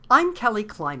I'm Kelly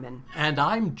Kleiman. And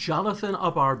I'm Jonathan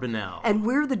Abarbanel. And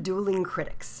we're the Dueling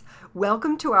Critics.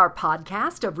 Welcome to our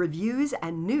podcast of reviews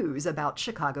and news about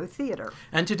Chicago theater.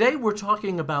 And today we're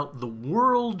talking about the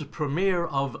world premiere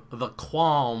of The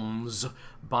Qualms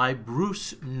by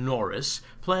Bruce Norris,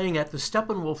 playing at the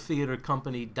Steppenwolf Theater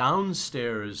Company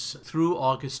downstairs through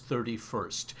August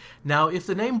 31st. Now, if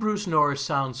the name Bruce Norris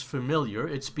sounds familiar,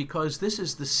 it's because this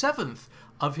is the seventh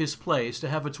of his plays to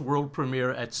have its world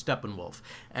premiere at Steppenwolf.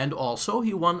 And also,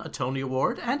 he won a Tony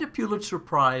Award and a Pulitzer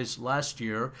Prize last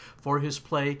year for his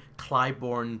play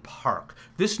Clybourne Park.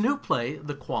 This new play,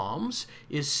 The Qualms,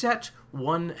 is set,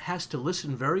 one has to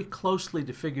listen very closely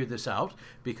to figure this out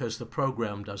because the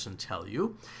program doesn't tell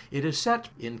you. It is set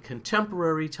in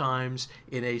contemporary times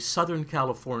in a Southern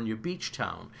California beach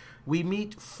town. We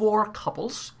meet four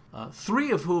couples,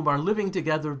 three of whom are living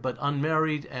together but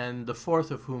unmarried, and the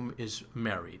fourth of whom is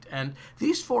married. And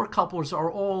these four couples are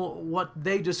all what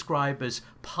they describe as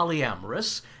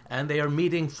polyamorous, and they are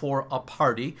meeting for a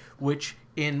party, which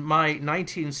in my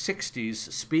 1960s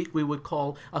speak we would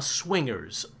call a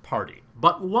swingers party.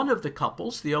 But one of the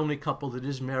couples, the only couple that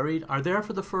is married, are there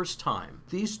for the first time.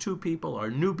 These two people are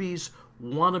newbies,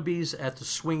 wannabes at the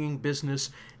swinging business,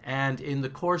 and in the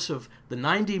course of the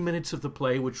 90 minutes of the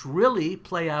play, which really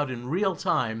play out in real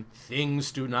time,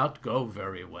 things do not go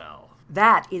very well.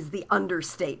 That is the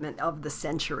understatement of the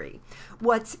century.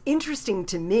 What's interesting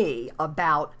to me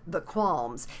about The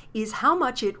Qualms is how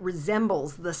much it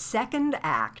resembles the second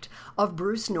act of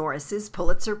Bruce Norris's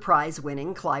Pulitzer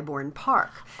Prize-winning Clybourne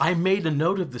Park. I made a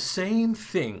note of the same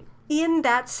thing. In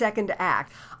that second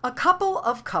act, a couple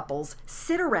of couples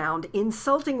sit around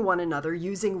insulting one another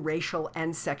using racial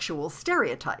and sexual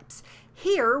stereotypes.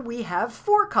 Here we have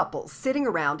four couples sitting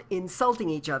around insulting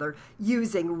each other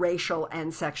using racial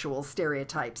and sexual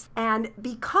stereotypes. And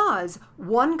because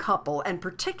one couple, and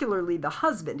particularly the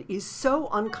husband, is so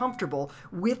uncomfortable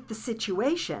with the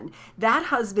situation, that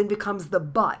husband becomes the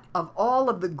butt of all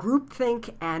of the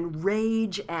groupthink and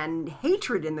rage and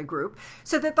hatred in the group,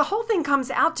 so that the whole thing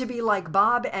comes out to be like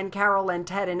Bob and Carol and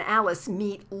Ted and Alice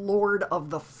meet Lord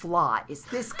of the Flies.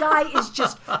 This guy is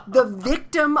just the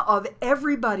victim of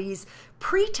everybody's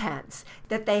pretense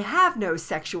that they have no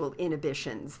sexual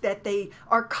inhibitions, that they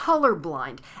are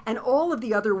colorblind, and all of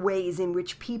the other ways in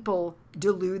which people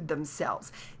delude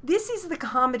themselves. This is the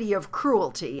comedy of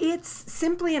cruelty. It's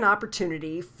simply an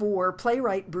opportunity for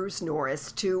playwright Bruce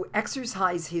Norris to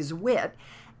exercise his wit.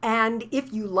 And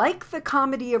if you like the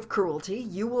comedy of cruelty,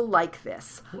 you will like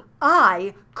this.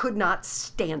 I could not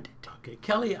stand it. Okay,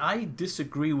 Kelly, I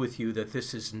disagree with you that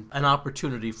this is an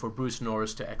opportunity for Bruce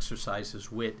Norris to exercise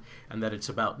his wit and that it's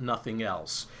about nothing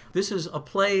else. This is a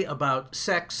play about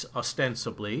sex,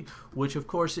 ostensibly, which of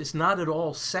course is not at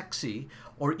all sexy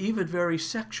or even very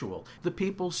sexual. The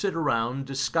people sit around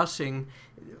discussing.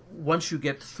 Once you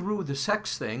get through the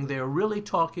sex thing, they're really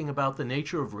talking about the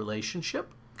nature of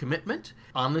relationship, commitment,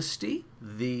 honesty,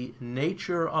 the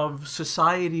nature of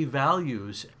society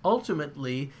values.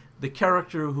 Ultimately, the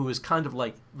character who is kind of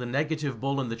like the negative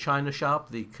bull in the china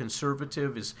shop, the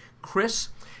conservative, is Chris,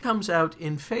 comes out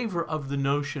in favor of the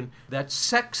notion that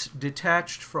sex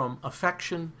detached from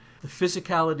affection, the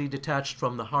physicality detached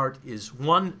from the heart, is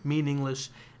one, meaningless,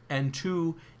 and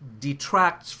two,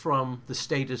 detracts from the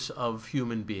status of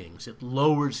human beings. It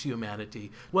lowers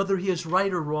humanity. Whether he is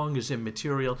right or wrong is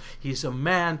immaterial. He's a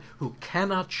man who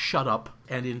cannot shut up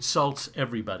and insults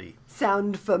everybody.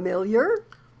 Sound familiar?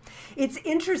 It's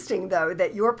interesting, though,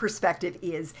 that your perspective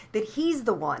is that he's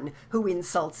the one who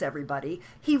insults everybody.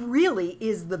 He really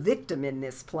is the victim in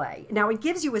this play. Now, it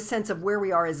gives you a sense of where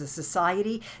we are as a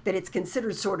society, that it's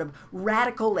considered sort of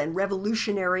radical and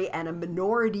revolutionary and a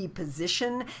minority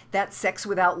position, that sex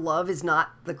without love is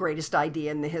not the greatest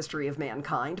idea in the history of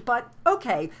mankind. But,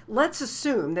 okay, let's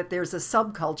assume that there's a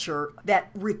subculture that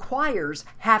requires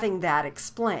having that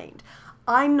explained.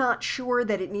 I'm not sure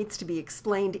that it needs to be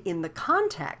explained in the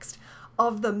context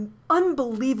of the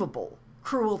unbelievable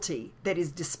cruelty that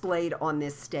is displayed on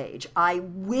this stage. I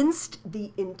winced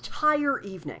the entire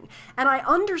evening, and I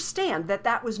understand that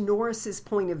that was Norris's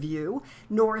point of view,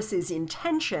 Norris's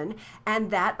intention,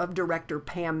 and that of director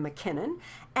Pam McKinnon,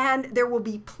 and there will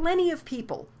be plenty of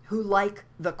people who like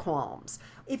The Qualms.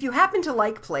 If you happen to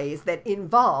like plays that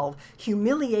involve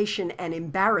humiliation and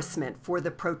embarrassment for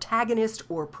the protagonist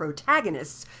or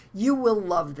protagonists, you will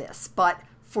love this. But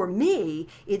For me,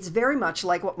 it's very much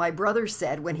like what my brother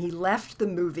said when he left the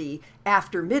movie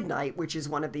After Midnight, which is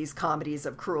one of these comedies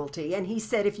of cruelty. And he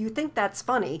said, if you think that's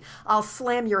funny, I'll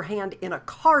slam your hand in a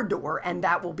car door and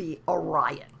that will be a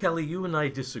riot. Kelly, you and I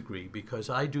disagree because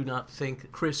I do not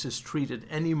think Chris is treated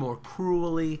any more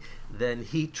cruelly than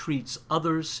he treats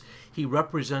others. He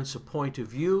represents a point of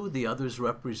view. The others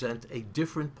represent a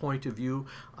different point of view.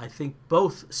 I think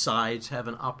both sides have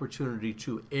an opportunity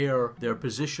to air their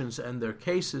positions and their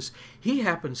cases. He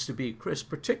happens to be, Chris,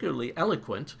 particularly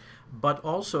eloquent, but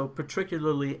also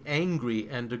particularly angry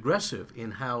and aggressive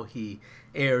in how he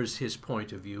airs his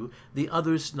point of view. The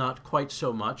others not quite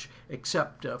so much,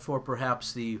 except for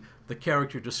perhaps the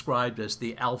character described as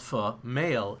the alpha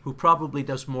male, who probably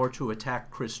does more to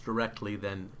attack Chris directly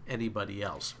than anybody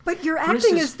else. But you're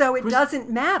acting as though it doesn't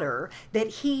matter that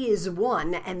he is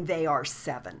 1 and they are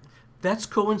 7. That's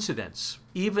coincidence.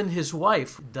 Even his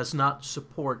wife does not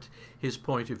support his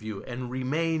point of view and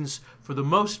remains, for the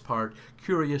most part,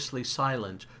 curiously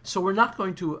silent. So we're not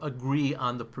going to agree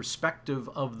on the perspective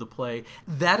of the play.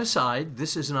 That aside,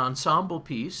 this is an ensemble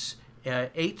piece.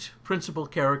 8 principal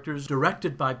characters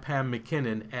directed by Pam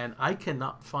McKinnon, and I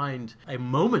cannot find a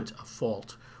moment of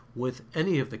fault with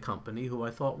any of the company, who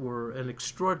I thought were an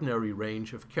extraordinary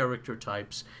range of character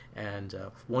types and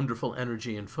wonderful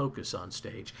energy and focus on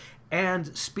stage,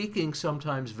 and speaking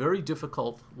sometimes very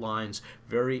difficult lines,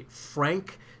 very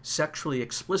frank, sexually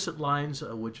explicit lines,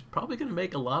 which is probably going to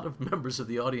make a lot of members of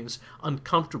the audience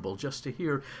uncomfortable just to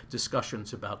hear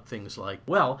discussions about things like,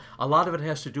 well, a lot of it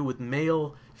has to do with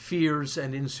male fears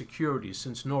and insecurities.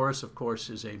 Since Norris, of course,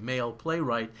 is a male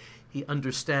playwright, he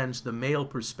understands the male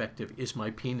perspective, is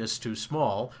my penis too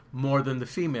small, more than the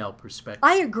female perspective.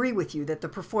 I agree with you that the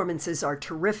performances are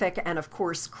terrific, and of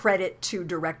course, credit to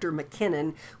director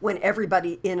McKinnon. When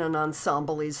everybody in an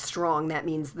ensemble is strong, that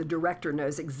means the director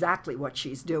knows exactly what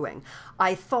she's doing.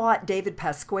 I thought David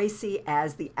Pasquesi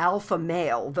as the alpha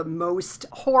male, the most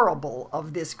horrible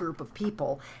of this group of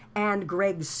people, and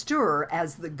Greg Sturr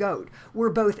as the goat were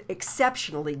both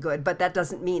exceptionally good, but that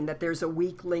doesn't mean that there's a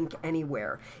weak link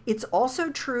anywhere. It's also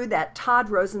true that Todd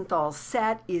Rosenthal's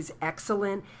set is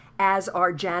excellent, as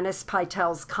are Janice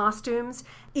Pytel's costumes.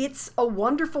 It's a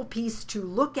wonderful piece to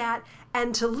look at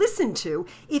and to listen to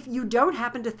if you don't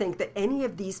happen to think that any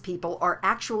of these people are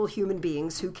actual human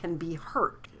beings who can be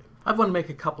hurt. I want to make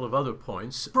a couple of other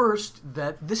points. First,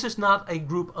 that this is not a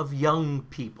group of young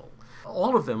people.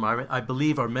 All of them, I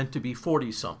believe, are meant to be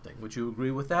 40-something. Would you agree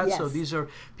with that? Yes. So these are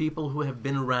people who have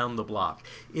been around the block.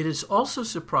 It is also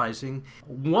surprising,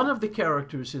 one of the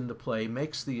characters in the play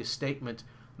makes the statement,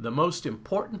 the most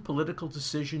important political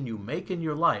decision you make in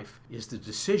your life is the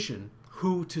decision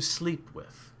who to sleep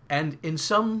with. And in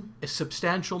some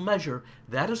substantial measure,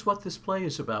 that is what this play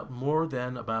is about, more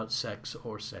than about sex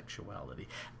or sexuality.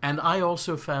 And I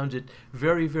also found it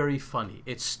very, very funny.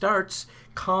 It starts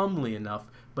calmly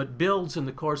enough, but builds in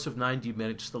the course of 90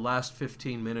 minutes. The last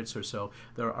 15 minutes or so,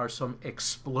 there are some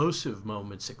explosive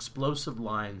moments, explosive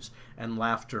lines, and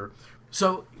laughter.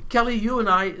 So, Kelly, you and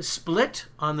I split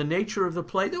on the nature of the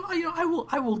play. I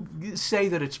will say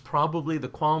that it's probably The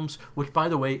Qualms, which, by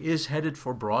the way, is headed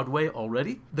for Broadway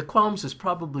already. The Qualms is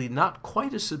probably not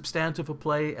quite as substantive a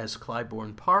play as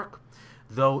Clybourne Park,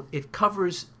 though it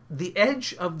covers the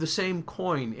edge of the same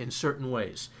coin in certain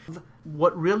ways.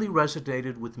 What really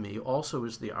resonated with me also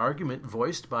is the argument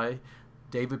voiced by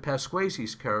David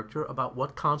Pasquesi's character about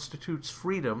what constitutes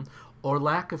freedom or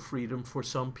lack of freedom for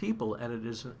some people. And it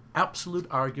is an absolute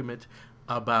argument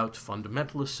about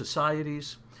fundamentalist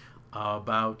societies,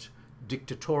 about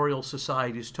dictatorial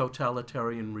societies,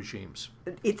 totalitarian regimes.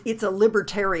 It's a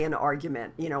libertarian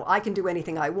argument. You know, I can do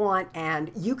anything I want,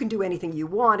 and you can do anything you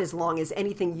want as long as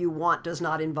anything you want does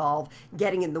not involve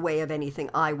getting in the way of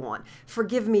anything I want.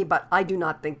 Forgive me, but I do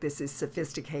not think this is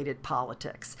sophisticated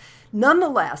politics.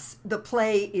 Nonetheless, the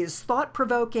play is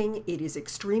thought-provoking. It is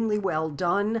extremely well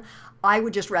done. I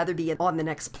would just rather be on the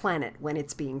next planet when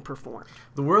it's being performed.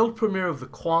 The world premiere of The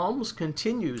Qualms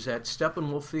continues at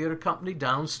Steppenwolf Theater Company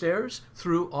downstairs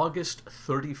through August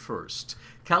 31st.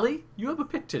 Kelly, you have a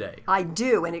pick today. I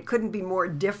do, and it couldn't be more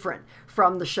different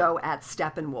from the show at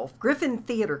Steppenwolf. Griffin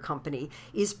Theater Company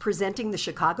is presenting the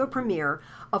Chicago premiere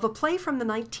of a play from the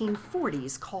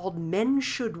 1940s called Men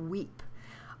Should Weep.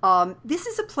 This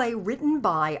is a play written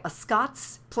by a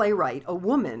Scots playwright, a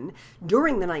woman,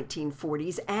 during the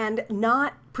 1940s, and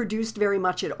not produced very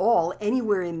much at all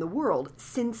anywhere in the world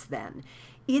since then.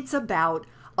 It's about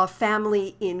a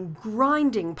family in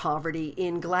grinding poverty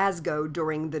in Glasgow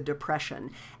during the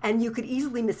Depression. And you could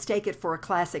easily mistake it for a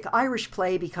classic Irish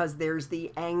play because there's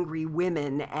the angry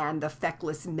women and the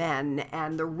feckless men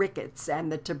and the rickets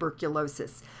and the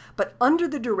tuberculosis. But under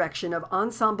the direction of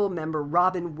ensemble member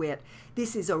Robin Witt,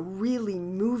 this is a really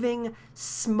moving,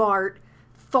 smart,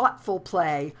 thoughtful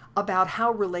play about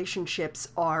how relationships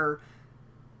are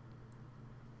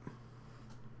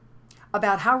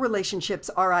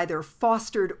either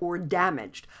fostered or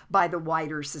damaged by the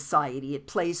wider society. It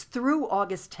plays through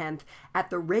August 10th at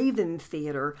the Raven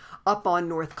Theater up on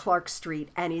North Clark Street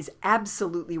and is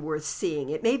absolutely worth seeing.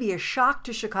 It may be a shock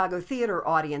to Chicago theater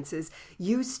audiences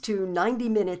used to 90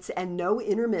 minutes and no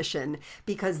intermission,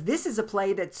 because this is a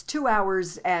play that's 2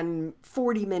 hours and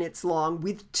 40 minutes long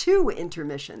with 2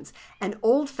 intermissions. An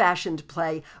old-fashioned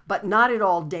play, but not at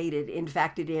all dated. In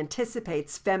fact, it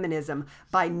anticipates feminism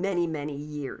by many, many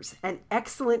years. An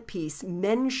excellent piece,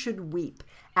 Men Should Weep,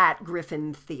 at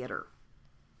Griffin Theater.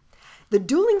 The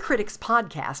Dueling Critics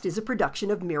podcast is a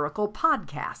production of Miracle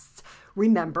Podcasts.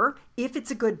 Remember, if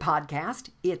it's a good podcast,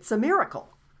 it's a miracle.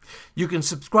 You can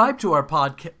subscribe to our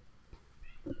podcast.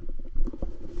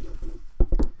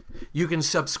 You can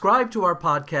subscribe to our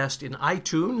podcast in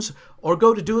iTunes or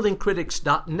go to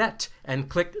duelingcritics.net and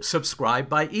click subscribe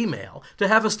by email to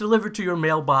have us delivered to your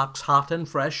mailbox hot and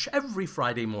fresh every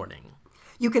Friday morning.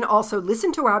 You can also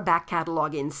listen to our back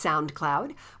catalog in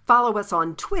SoundCloud, follow us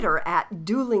on Twitter at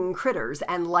Dueling Critters,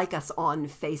 and like us on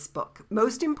Facebook.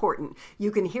 Most important, you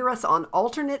can hear us on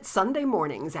alternate Sunday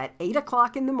mornings at 8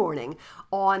 o'clock in the morning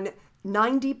on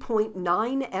 90.9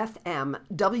 FM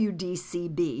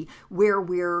WDCB, where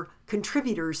we're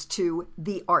contributors to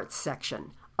the arts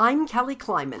section. I'm Kelly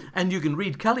Kleiman. And you can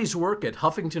read Kelly's work at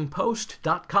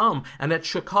HuffingtonPost.com and at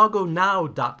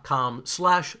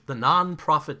ChicagoNow.com/The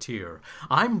Non-Profiteer.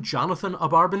 I'm Jonathan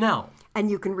Abarbanel.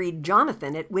 And you can read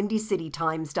Jonathan at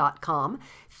WindyCityTimes.com,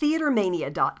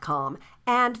 TheaterMania.com,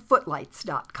 and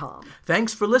Footlights.com.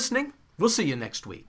 Thanks for listening. We'll see you next week.